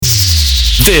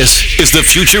This is The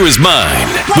Future Is Mine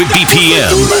with BPM.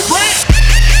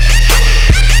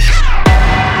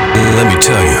 Let me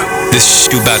tell you, this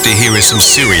you about to hear is some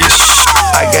serious.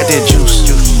 I got that juice.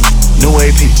 New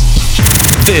AP.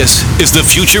 This is The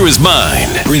Future Is Mine.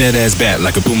 Bring that ass back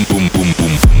like a boom, boom, boom,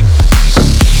 boom.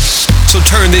 So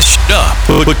turn this shit up.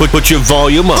 Put your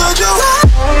volume up.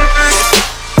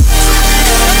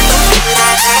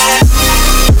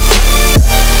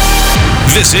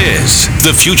 This is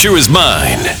The Future Is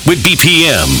Mine with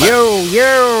BPM. Yo.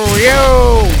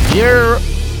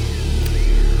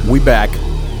 We back.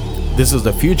 This is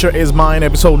The Future Is Mine,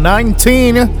 episode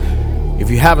 19. If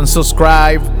you haven't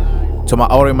subscribed to my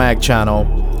Automatic channel,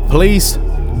 please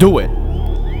do it.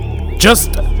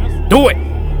 Just do it.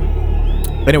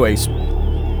 Anyways,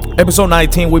 episode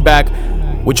 19, we back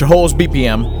with your host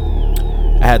BPM.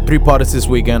 I had 3 parties this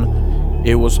weekend.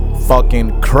 It was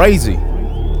fucking crazy.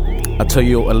 I'll tell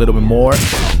you a little bit more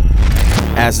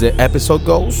as the episode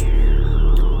goes.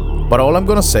 But all I'm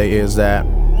gonna say is that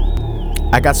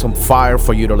I got some fire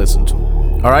for you to listen to.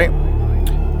 Alright?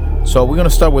 So we're gonna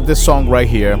start with this song right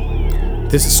here.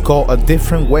 This is called A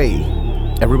Different Way.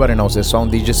 Everybody knows this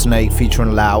song, DJ Snake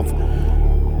featuring Loud.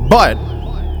 But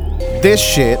this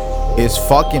shit is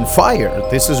fucking fire.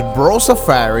 This is Bro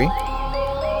Safari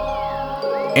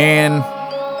and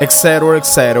etc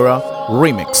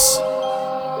remix.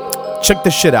 Check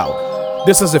this shit out.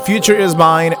 This is The Future Is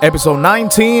Mine, episode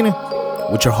 19,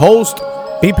 with your host,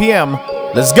 BPM.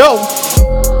 Let's go.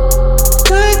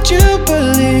 Could you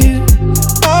believe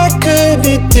I could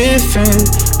be different?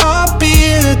 I'll be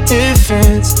the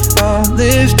difference. I'll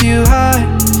lift you high.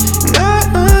 And I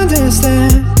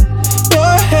understand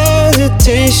your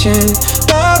hesitation,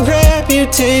 my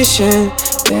reputation.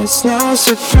 It's no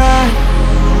surprise.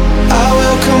 I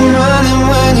will come running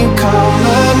when you call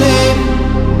my name.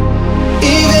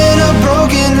 Even a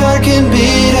broken heart can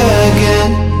beat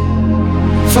again.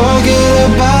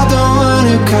 Forget about the one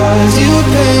who caused you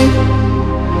pain.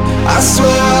 I swear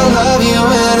I love you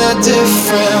in a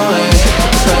different way.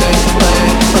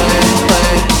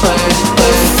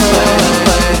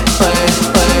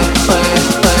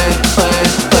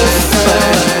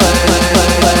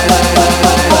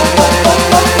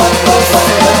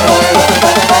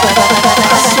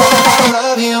 I swear I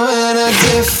love you in a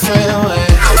different way.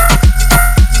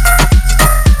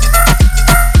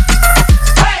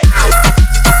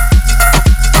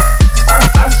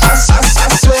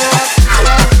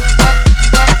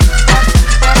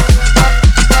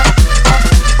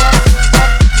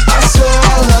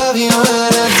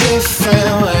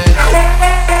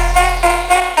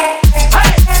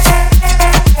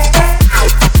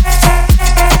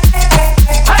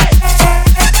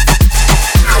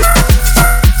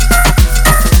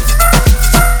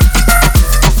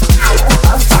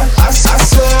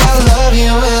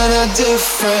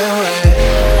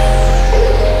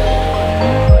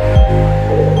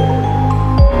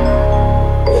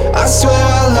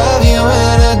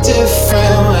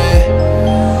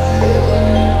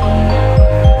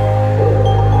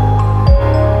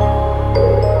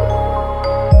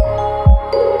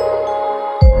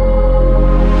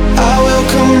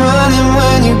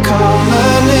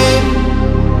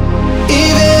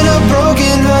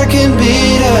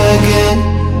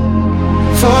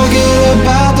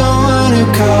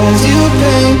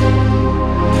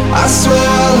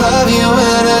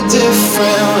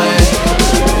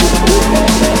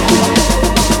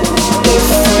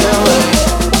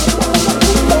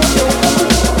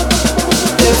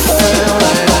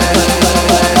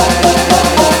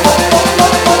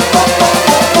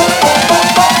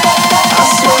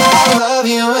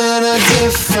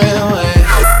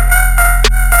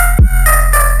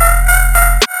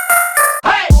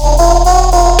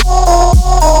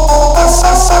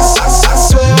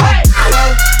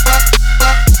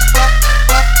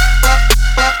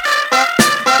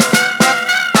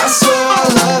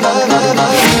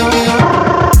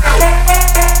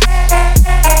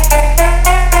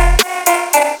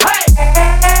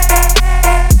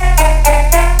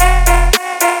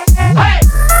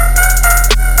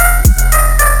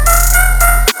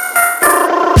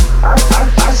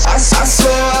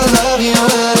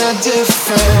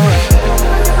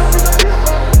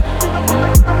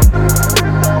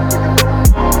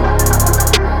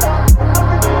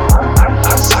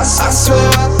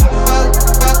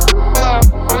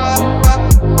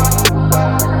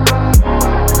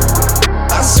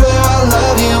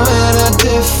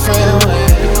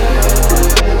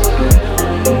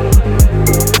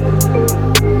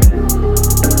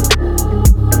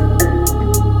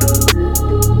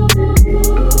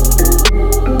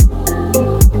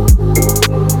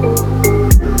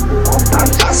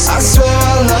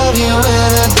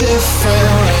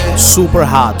 super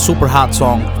hot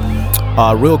song.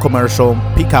 Real commercial,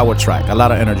 peak hour track, a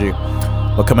lot of energy.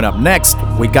 But coming up next,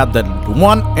 we got the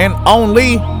one and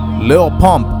only Lil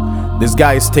Pump. This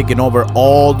guy is taking over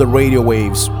all the radio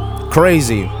waves.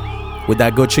 Crazy. With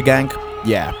that Gucci gang?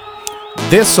 Yeah.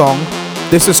 This song,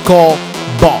 this is called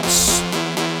Boss.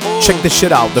 Check this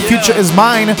shit out. The future is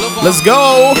mine. Let's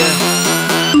go.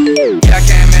 Yeah, I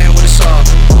came in with a saw.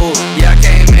 Ooh, yeah, I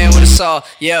came in with a saw.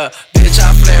 Yeah, bitch,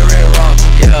 I flare red raw.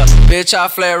 Yeah, bitch, I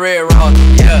flare red raw.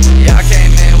 Yeah, I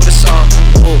came in with a saw.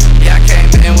 Ooh, yeah, I came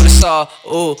in with a saw.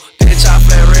 Ooh, bitch, I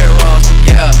flare red raw.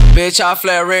 Yeah, bitch, I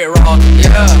flare red raw.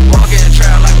 Yeah, walking in the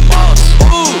trap like a boss.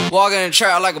 Ooh, walking in the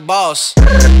trap like a boss.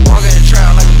 Walking in the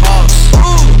trap like a boss.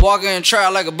 Ooh, walking in the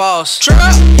trap like a boss.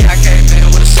 Trap. Yeah, I came in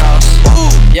with a sauce.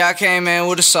 Ooh, yeah, I came in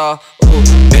with a saw. Ooh,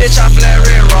 bitch, I flare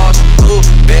red raw. Ooh,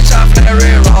 bitch, I flare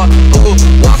red raw. Ooh,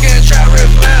 walk in the trap, red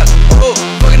flare. Ooh,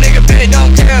 fuck a nigga, bitch,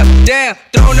 don't care. Damn,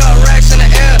 throwing up racks in the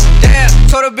air. Damn,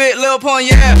 told a bit, Lil Pump,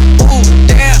 yeah. Ooh,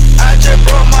 damn, I just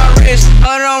broke my wrist.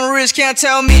 Under on my wrist, can't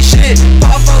tell me shit.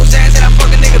 Paul folks dance and I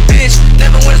fuck a nigga, bitch.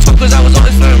 Never went to school cause I was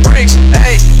always flipping bricks.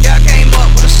 Hey, yeah, I came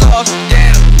up with a sauce.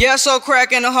 Damn, yeah, so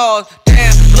crack in the halls.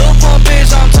 Damn, Lil Pump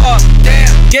bitch on top. Damn,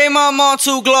 gave my mom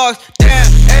 2 Glocks. Damn,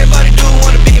 everybody do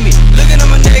wanna be me. Looking at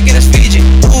my neck and it's Fiji.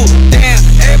 Ooh, damn,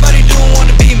 everybody do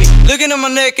wanna be me. Looking at my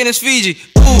neck and it's Fiji.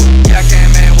 Ooh, yeah, I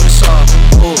came in with a saw.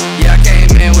 Ooh, yeah, I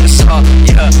came in with a saw.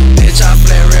 Yeah, bitch, I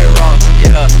flare red raw.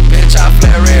 Yeah, bitch, I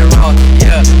flare red raw.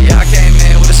 Yeah, I came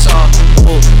in with a saw.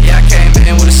 Ooh, yeah, I came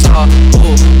in with a saw.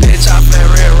 Ooh, bitch, I flare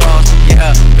red raw.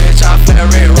 Yeah, bitch, I flare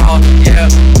red raw. Yeah.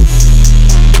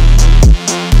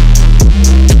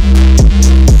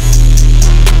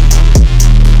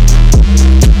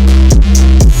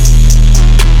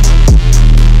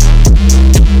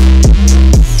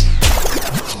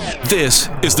 This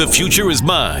is The Future Is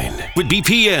Mine with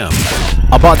BPM.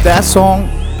 About that song,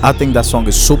 I think that song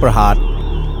is super hot.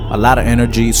 A lot of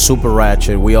energy, super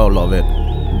ratchet. We all love it.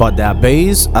 But that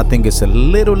bass, I think it's a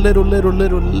little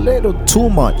too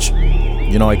much.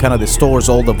 You know, it kind of distorts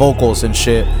all the vocals and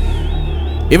shit.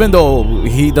 Even though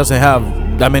he doesn't have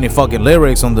that many fucking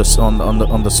lyrics on the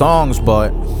songs,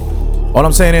 but all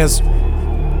I'm saying is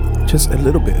just a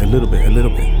little bit.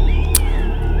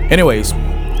 Anyways,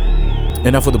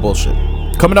 enough with the bullshit.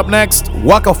 Coming up next,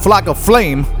 Waka Flocka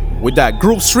Flame with that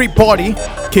Groove Street Party,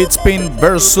 Kid Spin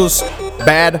versus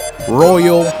Bad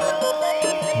Royal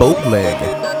Bootleg.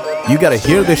 You gotta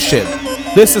hear this shit.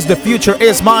 This is The Future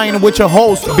Is Mine with your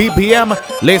host, BPM.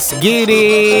 Let's get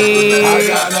it. I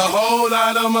got a whole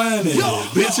lot of money.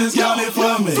 Bitches count it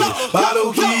for me.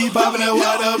 Bottle keep popping that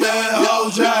water, bad whole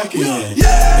jacket.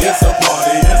 It's a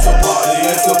party, it's a party,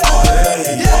 it's a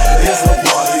party. It's a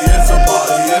party, it's a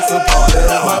party, it's a party.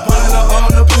 My partner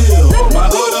on the pill,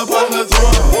 my hood up on the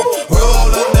drum.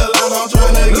 Roll up the line, I'm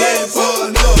trying to get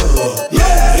fucked up.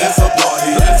 It's a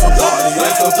party, it's a party,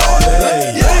 it's a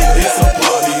party. It's a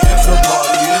party, it's a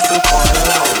party, it's a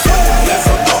party. It's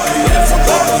a party, it's a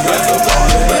party, it's a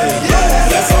party.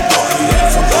 It's a party, it's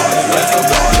a party, it's a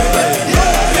party.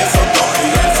 It's a party,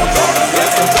 it's a party,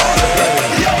 it's a party.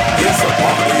 It's a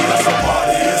party, it's a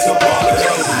party, it's a party.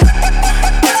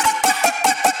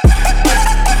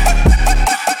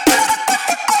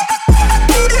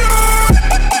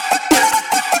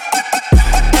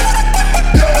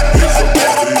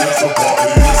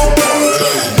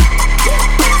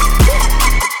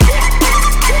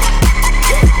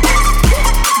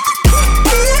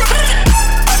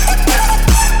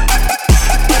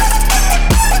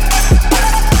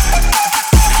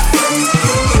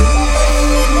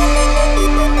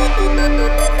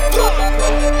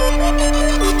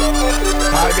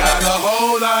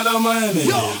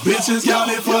 Bitches count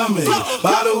it for me.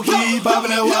 Bottle keep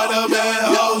popping that water, bad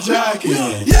whole jacket.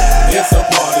 It's a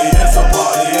party, it's a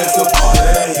party, it's a party.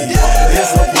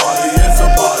 It's a party, it's a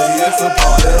party, it's a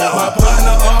party. My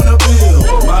partner on the pill,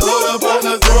 my hood up on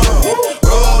the drum.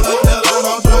 Roll up the line,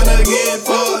 I'm trying to get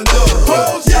fucked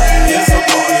up. It's a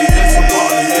party, it's a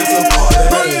party, it's a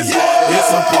party. It's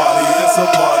a party, it's a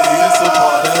party, it's a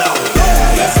party.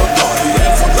 It's a party,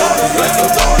 it's a party, it's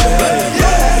a party.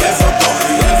 It's a party,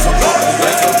 it's a party,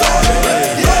 it's a party.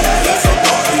 It's a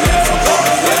party, it's a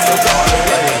party, it's a party.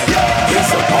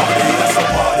 It's a party, it's a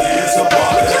party, it's a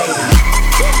party.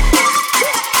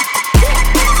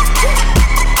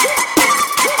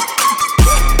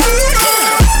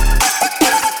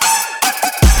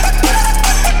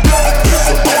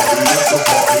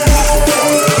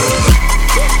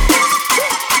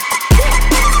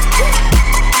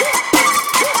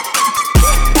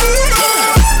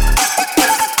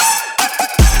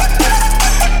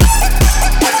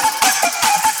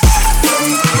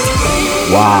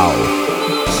 Wow.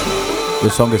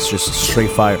 This song is just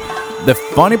straight fire. The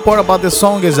funny part about this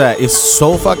song is that it's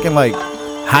so fucking like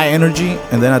high energy,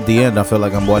 and then at the end I feel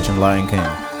like I'm watching Lion King.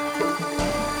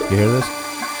 You hear this?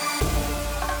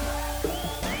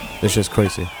 This shit's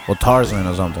crazy. Or Tarzan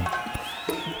or something.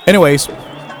 Anyways,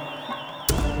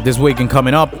 this weekend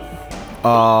coming up.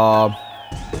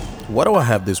 What do I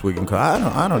have this weekend?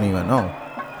 I don't even know.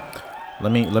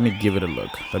 Let me give it a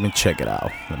look. Let me check it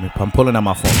out. I'm pulling out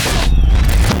my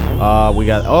phone. We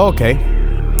got okay.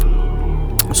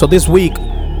 So this week,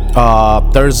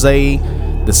 Thursday,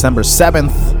 December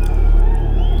 7th.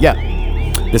 Yeah,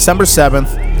 December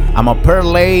 7th. I'm a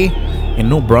parlay in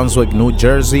New Brunswick, New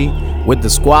Jersey, with the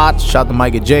squad. Shout to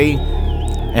Micah J,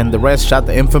 and the rest. Shout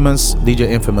to Infamous, DJ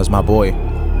Infamous, my boy,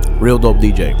 real dope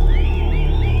DJ.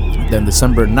 Then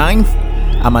December 9th,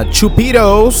 I'm at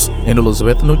Chupitos in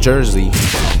Elizabeth, New Jersey.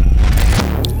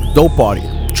 Dope party,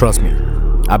 trust me.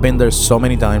 I've been there so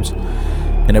many times,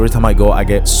 and every time I go, I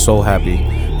get so happy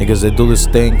because they do this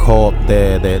thing called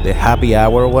the happy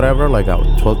hour or whatever, like at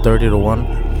 12:30 to 1.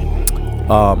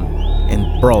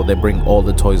 And bro, they bring all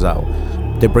the toys out.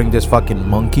 They bring this fucking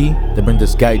monkey. They bring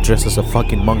this guy dressed as a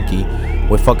fucking monkey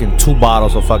with fucking 2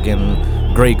 bottles of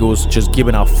fucking Grey Goose, just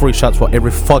giving out free shots for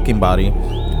every fucking body.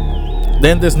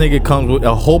 Then this nigga comes with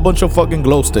a whole bunch of fucking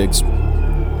glow sticks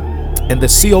and the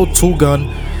CO2 gun.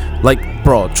 Like,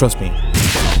 bro, trust me,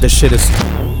 this shit is,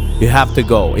 you have to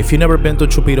go. If you never been to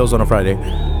Chupitos on a Friday,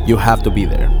 you have to be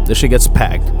there. This shit gets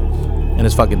packed and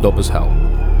it's fucking dope as hell.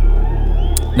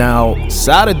 Now,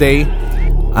 Saturday,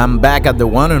 I'm back at the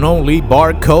one and only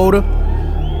Barcode.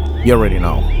 You already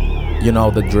know. You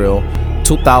know the drill.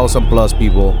 2,000 plus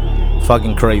people.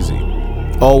 Fucking crazy.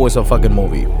 Always a fucking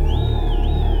movie.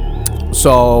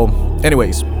 So,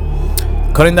 anyways,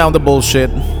 cutting down the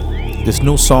bullshit. This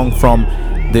new song from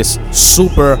this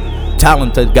super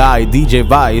talented guy, DJ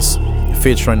Vice,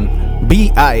 featuring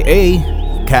BIA,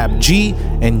 Cap G,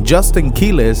 and Justin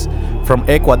Quiles from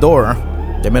Ecuador.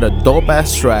 They made a dope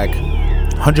ass track,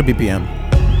 100 BPM,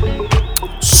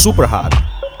 super hot.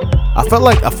 I feel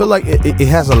like it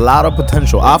has a lot of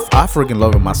potential. I freaking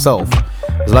love it myself.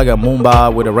 It's like a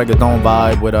Moomba with a reggaeton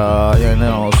vibe, with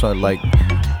so like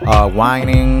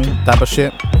whining type of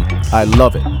shit. I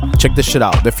love it. Check this shit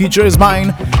out. The future is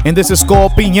mine, and this is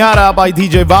called Piñata by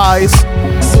DJ Vice.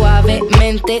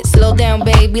 Suavemente, slow down,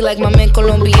 baby, like my man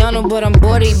Colombiano, but I'm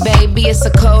body, baby. It's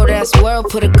a cold ass world,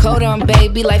 put a coat on,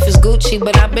 baby. Life is Gucci,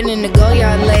 but I've been in the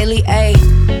Goyard lately, ayy.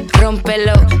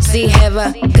 Rómpelo, si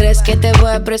jeva, ¿crees que te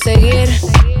voy a perseguir?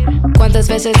 ¿Cuántas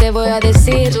veces te voy a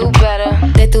decir?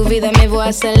 De tu vida me voy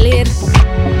a salir.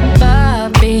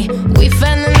 Papi, we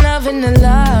fell in love in the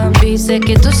lobby. Sé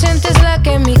que tú sientes la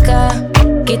química.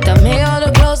 Quítame all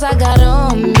the clothes I got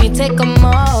on me, take them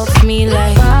off me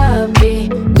like papi.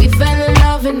 We fell in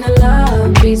love in the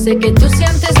lobby. Sé que tú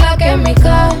sientes la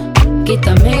química.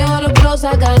 Quítame all the clothes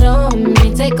I got on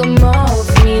me, take them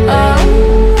off me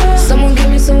like someone give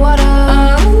me some water,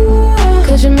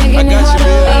 cause you're making it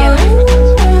harder.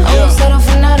 I won't settle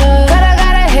for nada,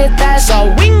 gotta hit that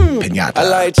swing. I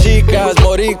like chicas,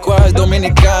 boricuas,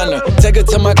 dominicana. Take her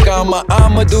to my cama,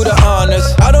 I'ma do the honors.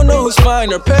 I don't know who's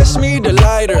finer, pass me the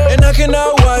lighter, and I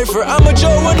cannot wife her, I'm a Joe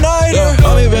one-nighter.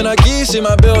 Mami, ven aquí, see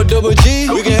my bill double G.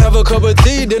 We can have a cup of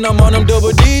tea, then I'm on them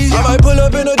double D's. I might pull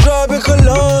up in a drive in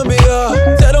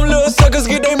Colombia. Tell them little suckers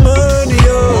get their money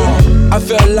up. I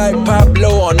felt like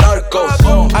Pablo on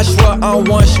Narcos. I swear I'm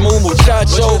one smooth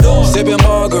muchacho. Sipping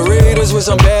margaritas with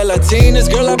some bad Latinas.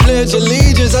 Girl, I pledge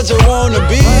allegiance, I just wanna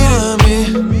be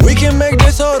me. We can make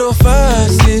this auto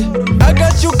fast. I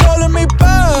got you calling me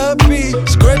papi,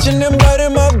 scratching and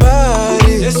biting my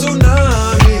body. It's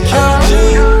tsunami.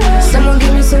 Someone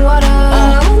give me some water,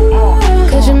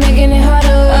 cause you're making it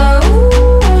harder.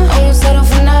 I won't settle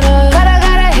for nada,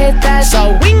 gotta hit that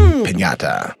swing.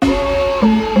 Piñata.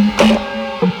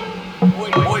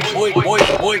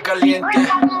 Muy caliente.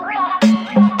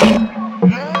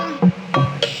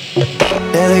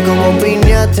 Le doy como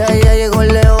piñata, ya llegó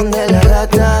el león de la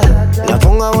gata. La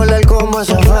pongo a volar como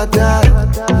azafata.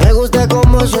 Me gusta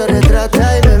cómo se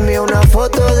retrata y me envía una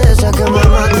foto de esa que me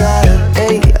mata.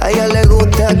 Ey, a ella le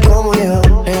gusta como yo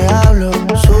le hablo,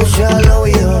 sucio al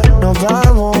oído. Nos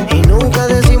vamos y nunca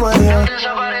decimos adiós.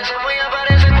 Desaparecemos y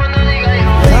aparecen cuando diga yo.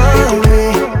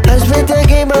 Mami, let's be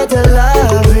taking back the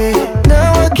lobby.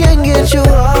 Now I can't get you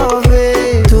off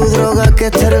me. Tu droga que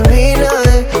termina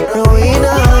de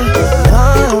ruina.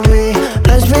 Mami,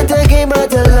 let's be taking back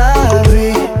the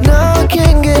lobby. Now I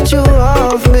can't get you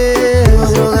off me.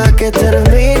 Tu droga que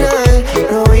termina de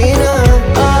ruina.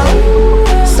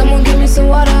 Someone give me some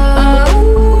water,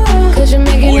 cause you're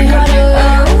making it harder.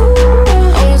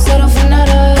 I won't settle for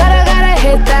nada, gotta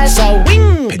hit that swing.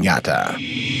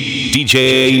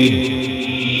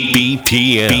 DJ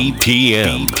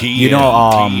BPM. You know,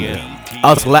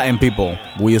 us Latin people,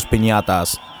 we use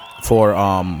piñatas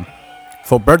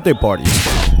for birthday parties.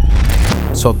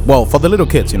 So, well, for the little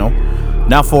kids, you know,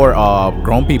 not for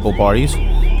grown people parties,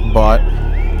 but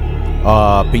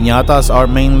piñatas are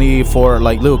mainly for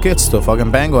like little kids to fucking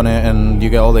bang on it, and you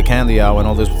get all the candy out and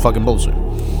all this fucking bullshit.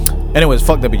 Anyways,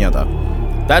 fuck the piñata.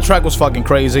 That track was fucking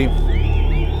crazy.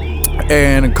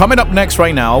 And coming up next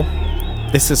right now,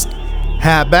 this is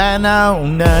Habana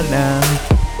Unana,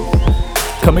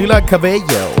 Camila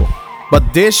Cabello.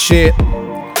 But this shit,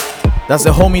 that's the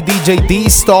homie DJ D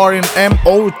starring M.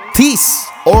 Ortiz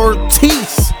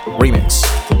remix.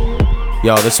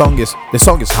 Yo, this song is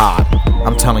hot.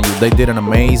 I'm telling you, they did an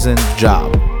amazing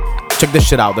job. Check this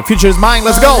shit out. The future is mine.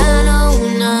 Let's go.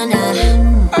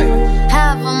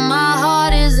 Half of my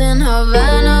heart is in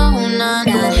Havana.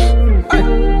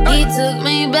 He took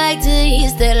me back to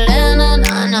East Atlanta.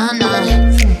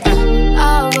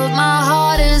 All of my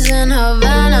heart is in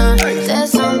Havana.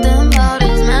 There's something about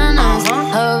his manners.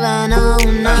 Havana.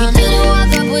 He didn't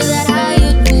walk up with that how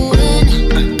you doing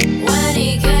when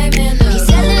he came in. He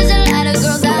said there's a lot of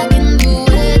girls I can do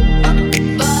it,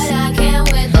 but I can't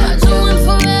without you and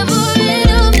forever in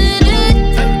a minute.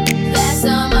 Last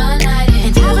summer night,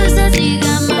 and Tyler says he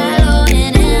got my love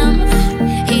in him.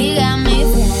 He got me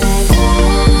feeling like ooh.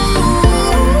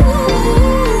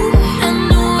 I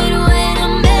knew it when I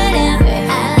met him.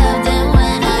 I loved him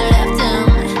when I left him.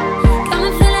 Got me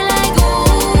feeling like ooh.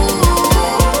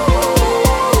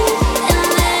 And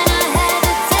then I had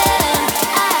to tell him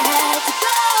I had to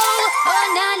go. Oh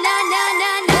na na na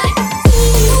na na.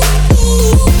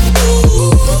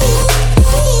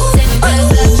 Take me back,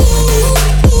 back.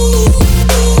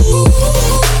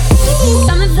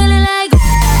 Got me feeling like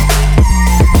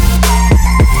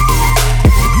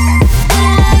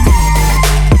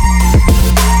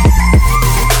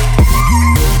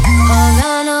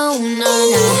Havana, ooh, na,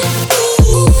 na.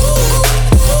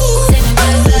 Take me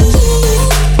back, back.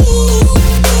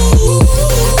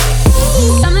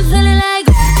 Got me feeling like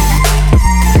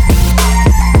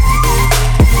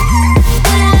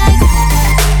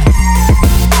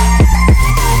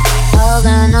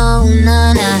Havana, ooh, na,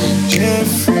 na.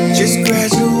 Just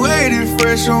graduated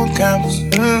fresh on campus.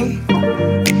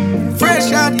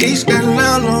 Fresh out East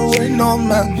Atlanta with no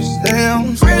mountains.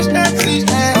 Damn, fresh out East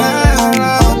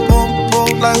Atlanta. Up on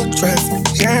board like a traffic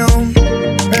jam.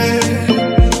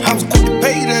 Yeah. I was quick to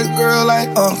pay that girl like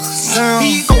Uncle Sam.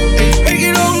 He go, hey, make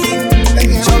it on me.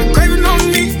 Tryna crave it on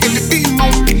me. Get the beating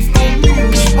on me.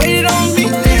 Just wait it on me.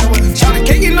 Tryna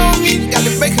cake it on me. Got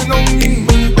the bacon on me.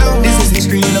 This is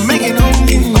history and I make it on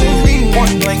me.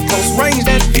 Point blank, close range,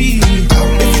 that beat.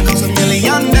 If it goes a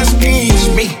million, that's me.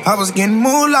 I was getting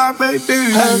moolah,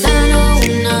 baby. Havana,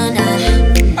 ooh, na, na.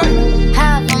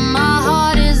 Half of my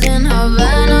heart is in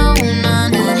Havana, ooh, na,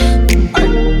 na.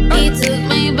 He took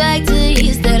me back to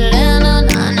East Atlanta,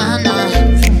 na, na, na.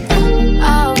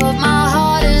 All of my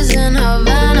heart is in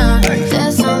Havana.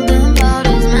 There's something about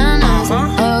his manners.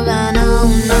 Havana,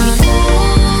 ooh, na, na.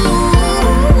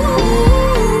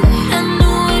 I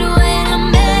knew it when I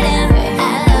met him.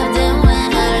 I loved him when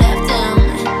I left him.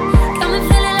 Got me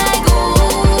feeling like ooh.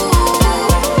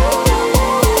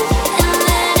 And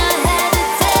then I had to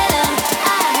tell him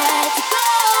I had to go.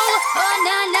 Oh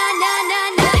na na na na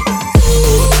na.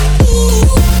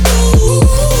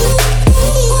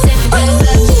 Take me back,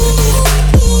 back.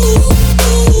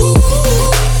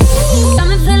 Got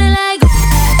me feeling like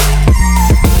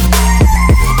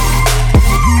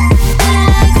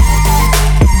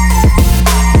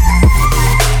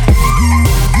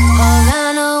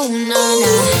Havana, ooh, na, na.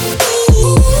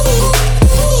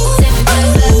 Take me back,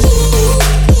 back.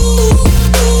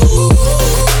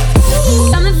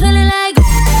 Got me feeling like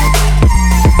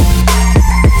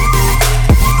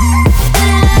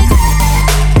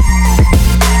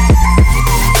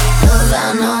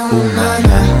Havana, ooh, na,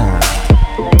 na.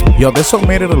 Yo, this song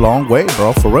made it a long way,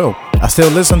 bro, for real. I still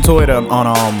listen to it on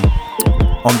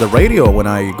the radio when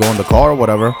I go in the car or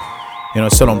whatever. You know,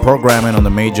 it's still on programming on the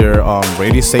major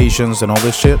radio stations and all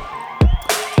this shit.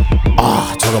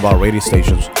 Talk about radio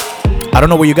stations. I don't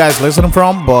know where you guys listening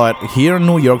from, but here in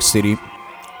New York City,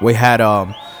 we had a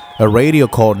radio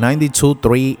called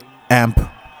 92.3 AMP,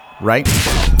 right?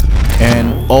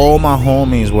 And all my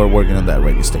homies were working on that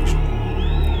radio station.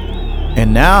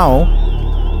 And now,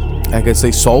 I guess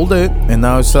they sold it, and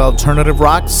now it's an alternative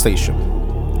rock station,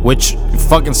 which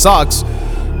fucking sucks.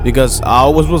 Because I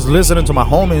always was listening to my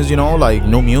homies, you know, like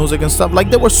new music and stuff. Like,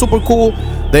 they were super cool.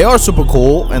 They are super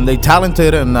cool, and they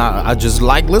talented, and I just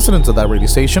like listening to that radio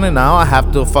station. And now I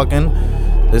have to fucking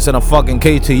listen to fucking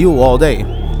KTU all day.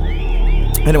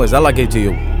 Anyways, I like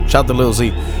ATU. Shout to Lil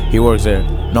Z. He works there.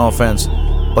 No offense,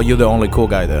 but you're the only cool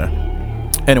guy there.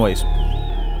 Anyways,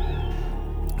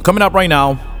 coming up right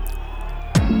now,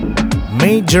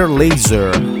 Major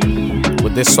Lazer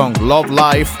with this song Love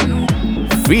Life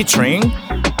featuring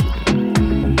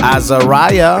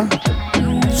Azariah.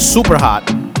 Super hot.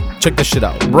 Check this shit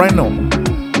out. Brand new.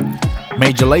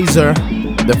 Major Lazer.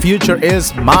 The future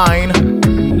is mine.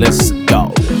 Let's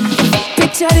go.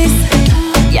 Picture this.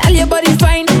 Yeah, your body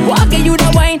fine. Walking you the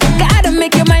wine. Gotta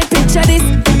make your mind picture this.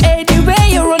 Hey, the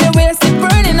way you roll your waist, it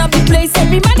burning up the place.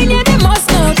 Everybody near they must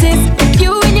notice.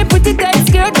 You in your pretty tight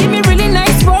skirt, give me really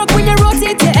nice work when you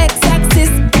rotate your x-axis.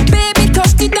 Baby,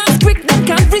 touch the dance quick, them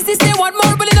can't resist. They want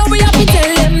more, but they know we have to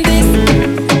tell them this.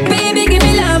 Baby, give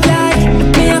me love like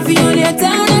me. I feel you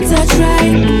down and touch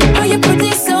right. Oh, you're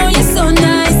pretty, so you're so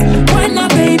nice. Why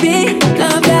not, baby?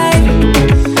 Love like.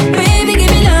 Baby,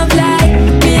 give me love like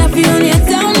me. I feel you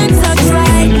down and touch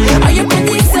right. Oh, you're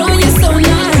pretty, so you're so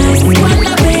nice. Why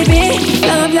not, baby?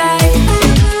 Love like.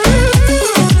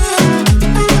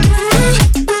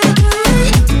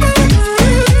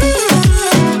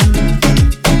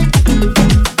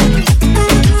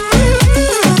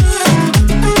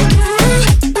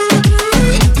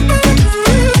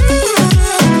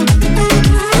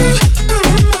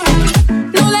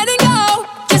 No letting go,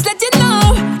 just let you know.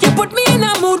 You put me in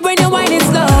a mood when you whine it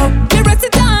slow. You rest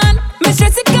it on, me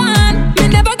stress it gone. Me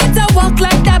never get to walk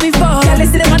like that before. Girl,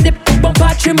 listen them on the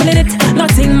bumper trembling it.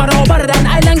 Nothing more better than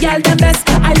island girl them best.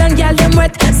 Island girl them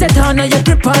wet. Set on your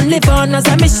grip on, live on as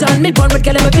a mission. Me born with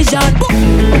girl a vision.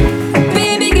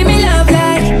 Baby, give me love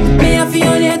like me. I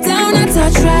feel you down and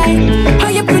touch right. Oh,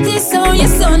 you're pretty, so you're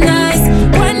so nice.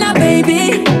 Why not,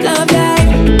 baby? Love like.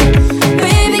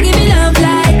 Baby, give me love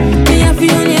like me. I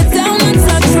feel you down and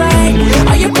touch right.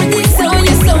 Oh, you're pretty, so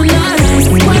you're so nice.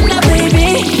 Why not,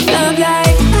 baby? Love like.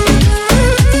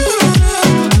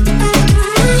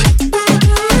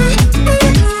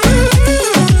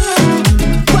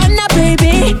 Why not,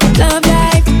 baby? Love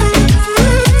like.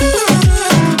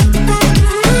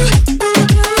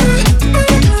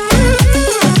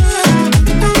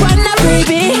 Why not,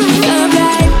 baby? Love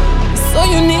like. So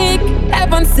unique,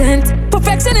 heaven sent.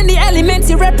 Perfection in the elements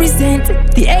you represent.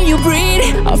 The air you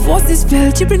breathe, our forces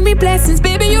felt. You bring me blessings,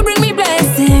 baby, you bring me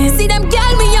blessings. See them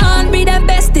gal me on, be them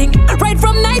best thing. Right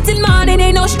from night till morning,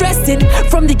 ain't no stressing.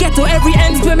 From the ghetto, every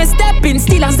end where me stepping.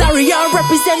 Still as Zaria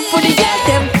represent for the girl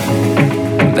them.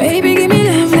 Baby, give me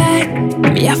love like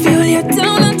me. I feel you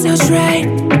down and touch right.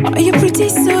 Oh, you're pretty,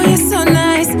 so you're so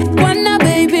nice. Wanna,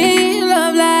 baby,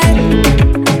 love like.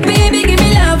 Baby, give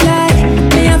me love like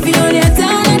me. I feel you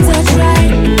down and touch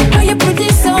right. Oh, you're pretty,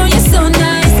 so you're so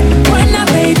nice. Wanna,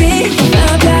 baby,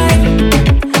 love like.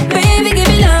 Baby, give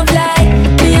me love like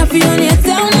me. I feel you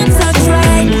down and touch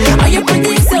right. Oh, you're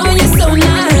pretty, so you're so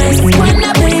nice.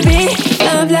 Wanna, baby,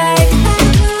 love like.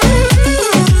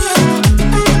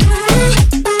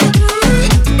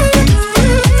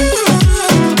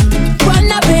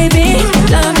 Wanna, baby,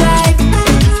 love like.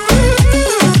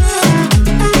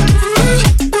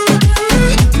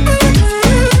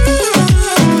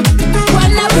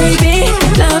 Wanna, baby,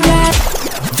 love like.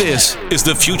 This is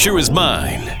The Future Is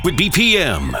Mine with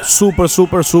BPM. Super,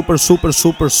 super, super, super,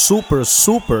 super, super,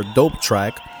 super dope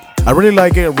track. I really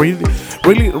like it.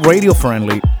 Really radio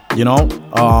friendly. You know,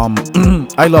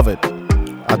 I love it.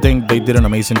 I think they did an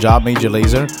amazing job. Major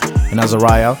Lazer and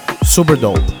Azariah, super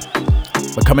dope.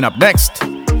 But coming up next,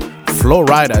 Flo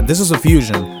Rida. This is a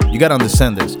fusion. You gotta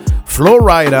understand this. Flo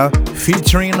Rida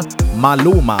featuring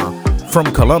Maluma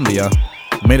from Colombia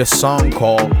made a song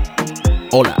called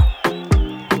Hola.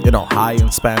 You know, hi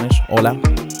in Spanish, hola.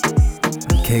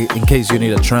 In case you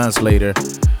need a translator,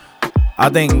 I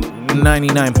think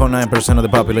 99.9% of the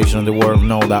population of the world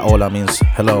know that hola means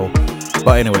hello.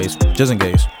 But anyways, just in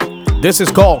case. This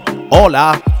is called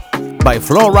Hola by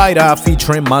Flo Rida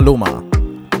featuring Maluma.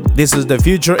 This is The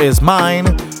Future Is Mine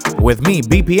with me,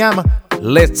 BPM.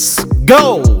 Let's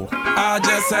go! I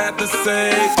just had to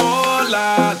say,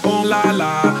 hola, oh la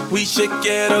la. We should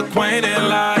get acquainted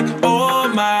like, oh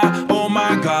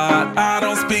my God. I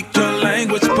don't speak your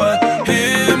language, but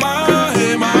hey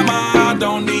mama,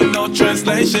 don't need no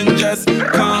translation. Just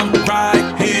come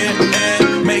right here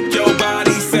and make your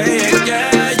body say it,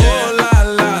 yeah. Oh la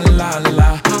la la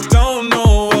la. Don't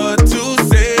know what to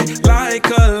say, like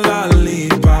a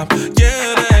lollipop.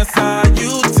 Yeah, that's how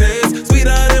you taste.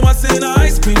 Sweeter than what's in an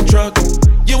ice cream truck.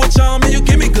 You a charm and you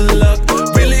give me good luck.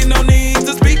 Really no need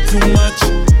to speak too much.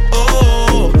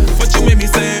 Oh, but you made me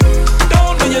say,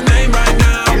 don't know your name right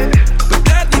now, but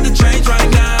that need to change right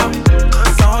now.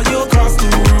 I saw you across the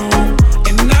room,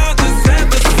 and I just had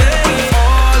to say,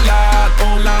 hola.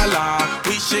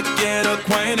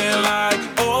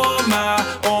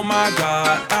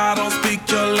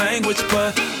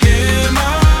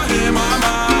 In my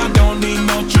mind, don't need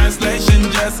no translation,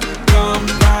 just come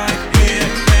right here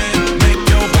and make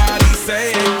your body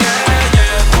say it. Yeah,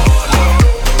 yeah.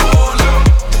 Hold up,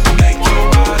 make your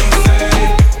body say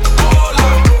it. Hold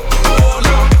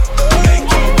up, make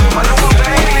your body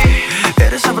say it.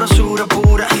 Eres sabrosura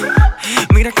pura,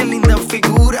 mira qué linda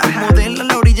figura. Modela a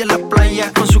la orilla de la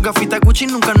playa, con su gafita Gucci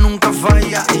nunca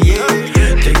falla. Yeah.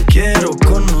 Te quiero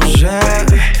conocer,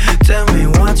 tell me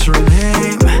what's your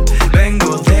name.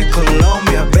 Vengo de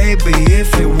Colombia, baby,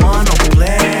 if you wanna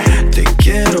play. Te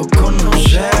quiero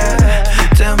conocer,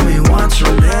 tell me what's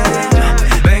your name.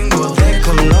 Vengo de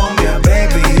Colombia,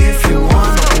 baby, if you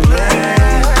wanna play.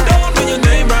 Don't know your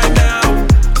name right now,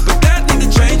 but that need to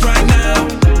change right now.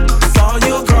 Saw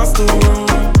you across the room,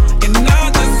 and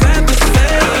I just had to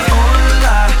say,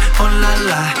 Hola, hola,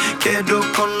 la, quiero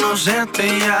conocerte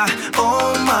ya.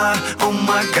 Oh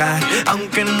my God,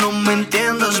 aunque no me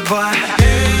entiendas, but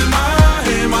in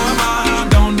my mind,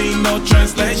 don't need no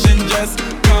translation, just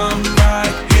come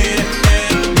right here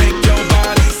and make your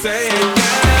body say it.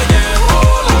 Yeah, yeah.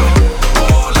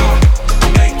 Hold up,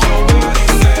 make your body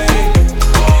say it.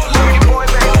 Hold up,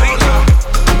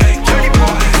 make your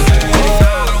body say it.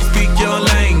 I don't speak your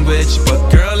language, but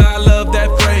girl, I love that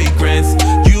fragrance.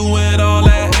 You and all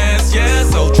that ass, yeah,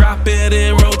 so drop it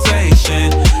in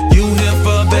rotation. You here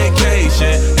for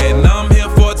vacation, and I'm here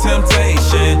for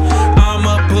temptation.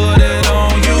 I'ma put it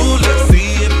on you, let's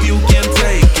see if you can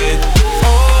take it.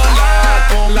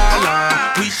 Oh la la,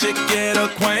 we should get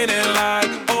acquainted like,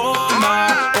 oh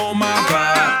my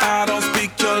God. I don't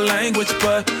speak your language,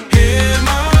 but hear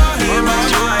my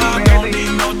mind. Don't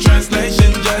need no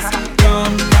translation, just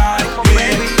come right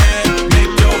here and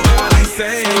make your body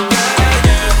say it. Yeah,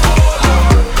 yeah. Hold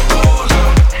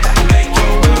up, make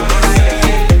your body say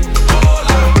it. Hold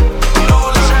up,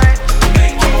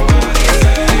 make your body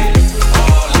say it.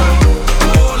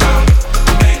 Hold up,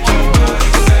 make your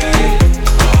body say it.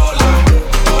 Hold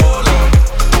up,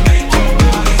 make your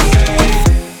body say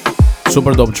it.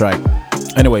 Super dope track.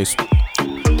 Anyways,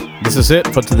 this is it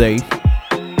for today.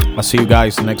 I'll see you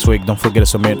guys next week. Don't forget to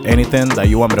submit anything that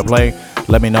you want me to play.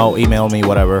 Let me know, email me,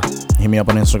 whatever. Hit me up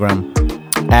on Instagram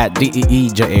at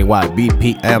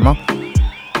DEEJAYBPM.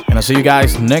 And I'll see you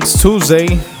guys next Tuesday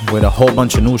with a whole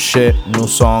bunch of new shit, new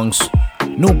songs,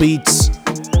 new beats.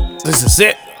 This is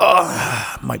it.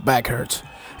 My back hurts.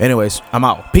 Anyways, I'm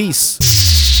out. Peace.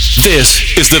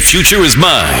 This is The Future Is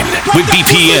Mine with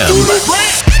BPM.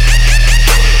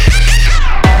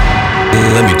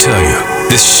 Let me tell you,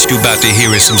 this you about to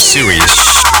hear is some serious.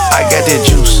 I got that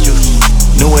juice,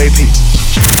 new AP.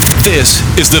 This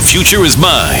is The Future Is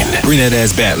Mine. Bring that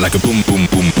ass back like a boom, boom,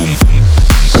 boom, boom.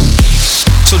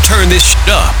 So turn this shit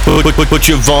up. Put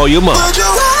your volume up.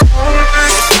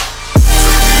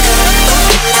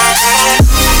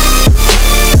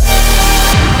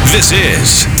 This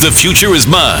is The Future Is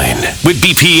Mine with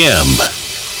BPM.